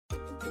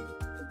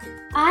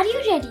Are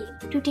you ready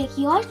to take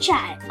your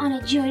child on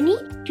a journey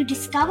to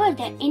discover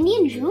their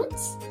Indian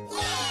roots?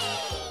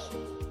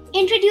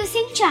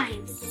 Introducing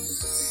Chimes,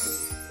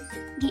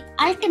 the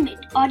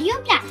ultimate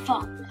audio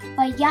platform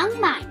for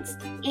young minds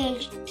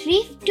aged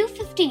 3 to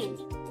 15.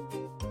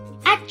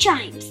 At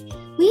Chimes,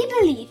 we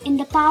believe in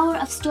the power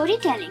of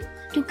storytelling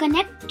to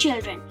connect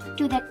children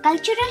to their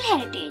cultural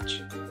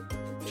heritage.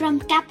 From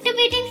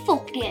captivating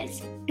folktales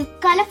to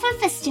colorful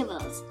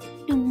festivals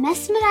to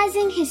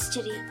mesmerizing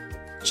history,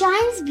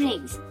 Chimes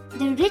brings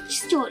the rich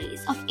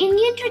stories of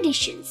Indian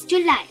traditions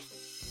to life.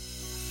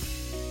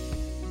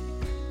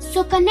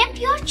 So connect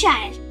your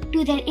child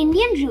to their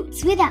Indian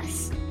roots with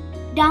us.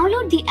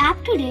 Download the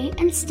app today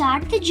and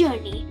start the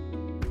journey.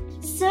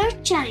 Search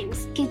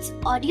Chimes Kids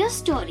Audio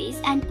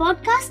Stories and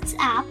Podcasts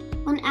app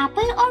on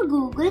Apple or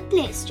Google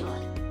Play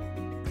Store.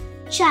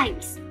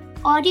 Chimes,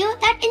 audio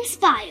that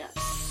inspires.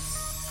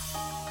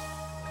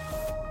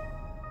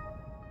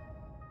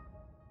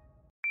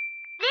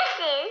 This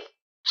is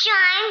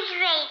Chimes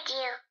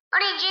Radio,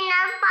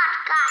 original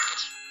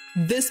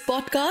podcast. This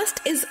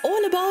podcast is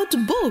all about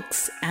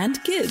books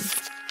and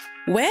kids,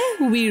 where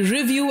we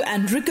review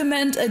and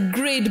recommend a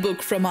great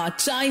book from our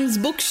Chimes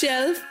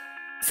bookshelf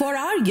for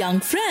our young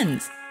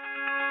friends.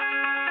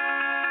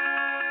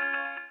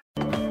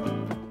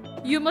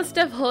 You must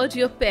have heard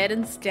your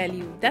parents tell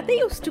you that they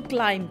used to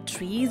climb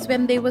trees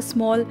when they were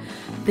small,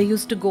 they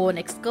used to go on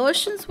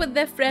excursions with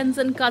their friends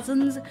and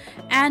cousins,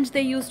 and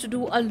they used to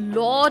do a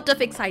lot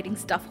of exciting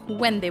stuff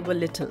when they were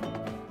little.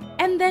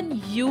 And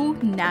then you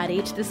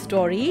narrate the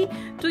story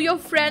to your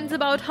friends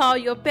about how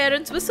your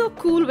parents were so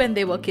cool when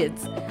they were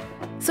kids.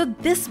 So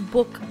this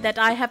book that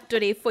I have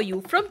today for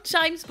you from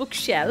Chimes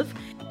bookshelf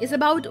is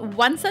about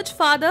one such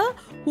father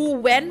who,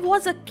 when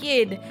was a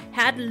kid,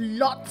 had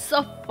lots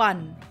of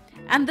fun.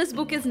 And this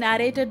book is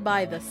narrated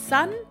by the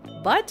son,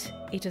 but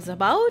it is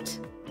about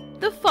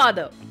the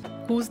father,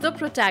 who's the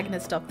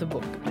protagonist of the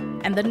book.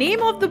 And the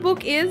name of the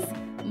book is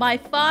My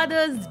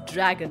Father's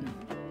Dragon.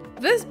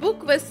 This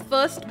book was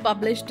first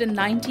published in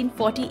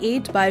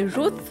 1948 by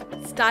Ruth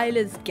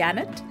Styles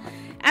Gannett,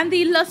 and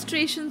the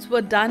illustrations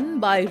were done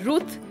by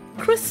Ruth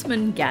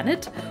Chrisman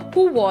Gannett,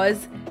 who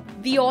was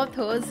the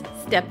author's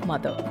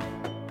stepmother.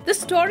 The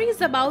story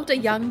is about a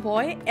young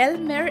boy,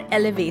 Elmer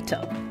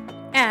Elevator,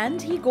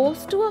 and he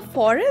goes to a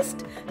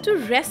forest to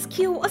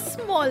rescue a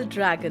small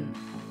dragon.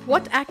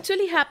 What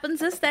actually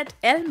happens is that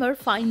Elmer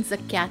finds a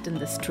cat in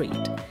the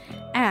street,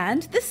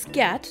 and this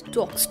cat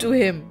talks to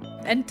him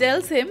and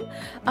tells him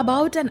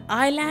about an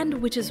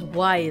island which is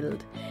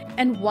wild.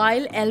 And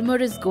while Elmer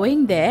is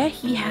going there,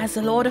 he has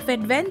a lot of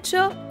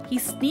adventure. He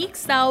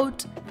sneaks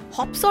out,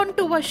 hops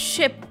onto a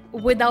ship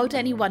without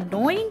anyone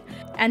knowing,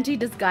 and he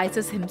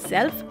disguises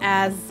himself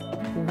as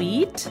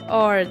Wheat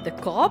or the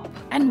cop.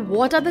 And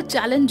what are the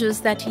challenges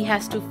that he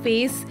has to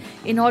face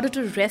in order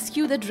to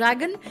rescue the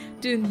dragon?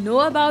 To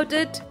know about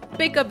it,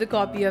 pick up the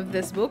copy of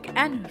this book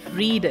and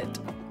read it.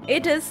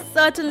 It is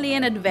certainly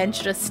an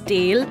adventurous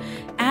tale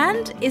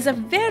and is a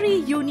very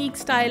unique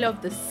style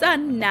of the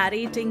son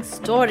narrating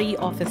story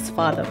of his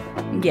father.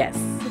 Yes.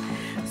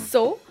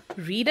 So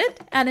read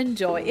it and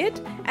enjoy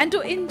it. And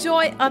to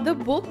enjoy other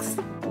books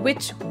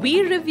which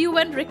we review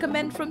and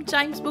recommend from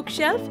Chimes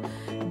bookshelf,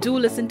 do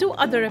listen to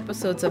other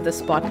episodes of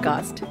this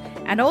podcast.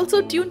 And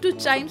also tune to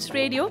Chimes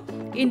Radio,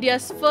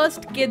 India's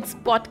first kids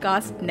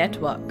podcast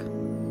network.